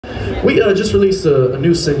We just released a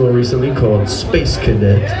new single recently called Space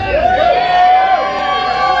Cadet.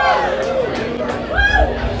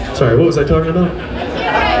 Sorry, what was I talking about?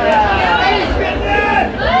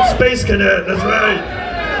 Space Cadet, that's right!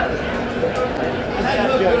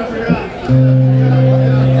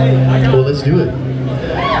 Well, let's do it.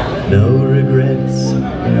 No regrets,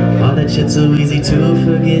 all that shit's so easy to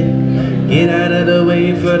forget. Get out of the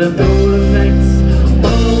way for the full effects.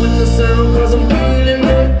 Following the sound cause I'm feeling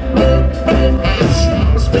it.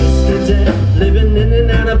 I'm a space cadet, living in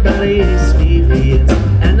and out of body experience.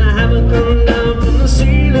 And I haven't come down from the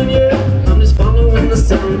ceiling yet. I'm just following the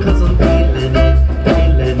sound cause I'm feeling it,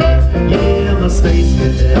 feeling it. Yeah, I'm a space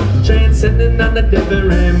cadet, transcending on the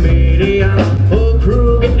different mediums. Whole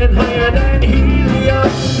crew getting higher than helium,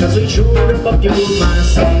 cause we shoot up a few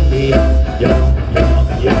miles daily. Yo, yo,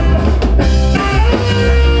 yo.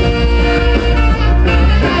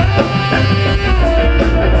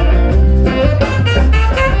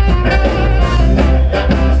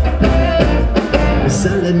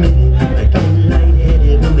 I'll admit it, I get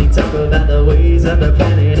lightheaded when we talk about the ways of the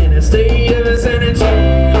planet in a state of insanity.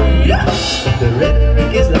 The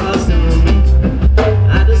rhetoric is lost on me.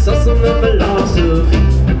 I just saw some of philosophy.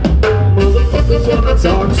 Motherfuckers wanna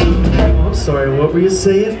talk to me. Oh, I'm sorry, what were you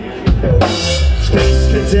saying? Space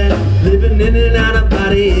cadet, living in and out of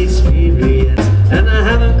body experience. And I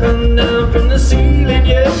haven't come down from the ceiling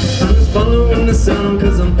yet. I'm just following the sound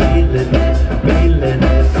cause I'm feeling it, feeling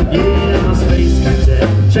it. Yeah, I'm a space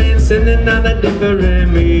cadet, transcending on the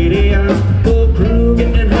different mediums. Full crew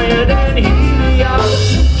getting higher than helium.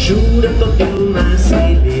 Shoot up a few my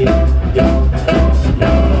ceiling. Yo, yo,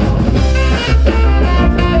 yo.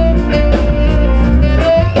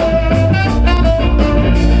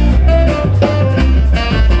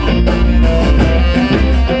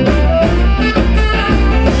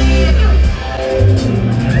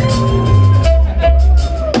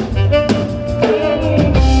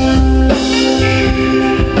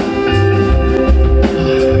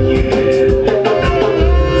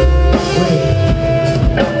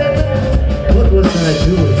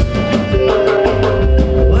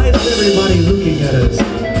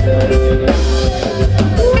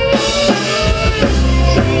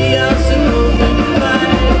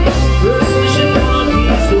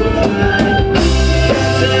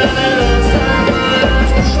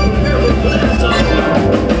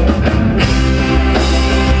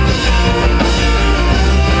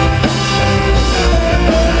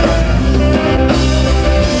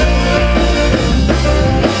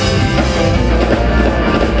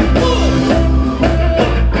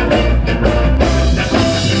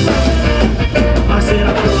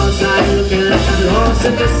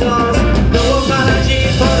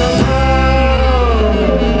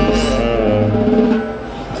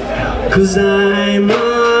 Cause I'm an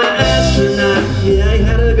astronaut. Yeah, I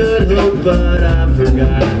had a good hope, but I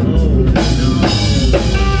forgot. Oh no.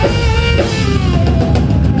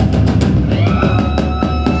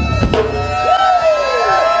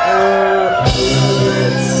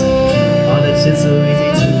 All that shit's so easy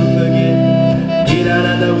to forget. Get out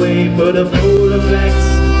of the way for the full effects.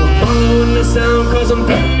 I'm following the sound cause I'm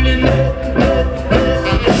feeling it.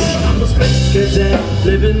 I'm a space cadet,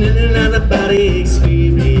 living in and out of body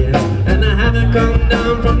experience. And I haven't come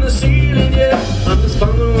down from the ceiling yet. I'm just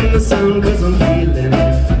following the sound cause I'm feeling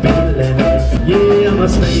it, feeling it. Yeah, I'm a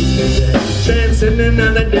space cadet, transcending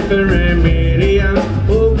on the different mediums.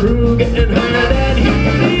 Whole crew getting higher than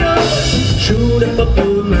helium. Shoot up a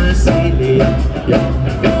few my ceiling.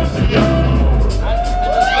 Yeah.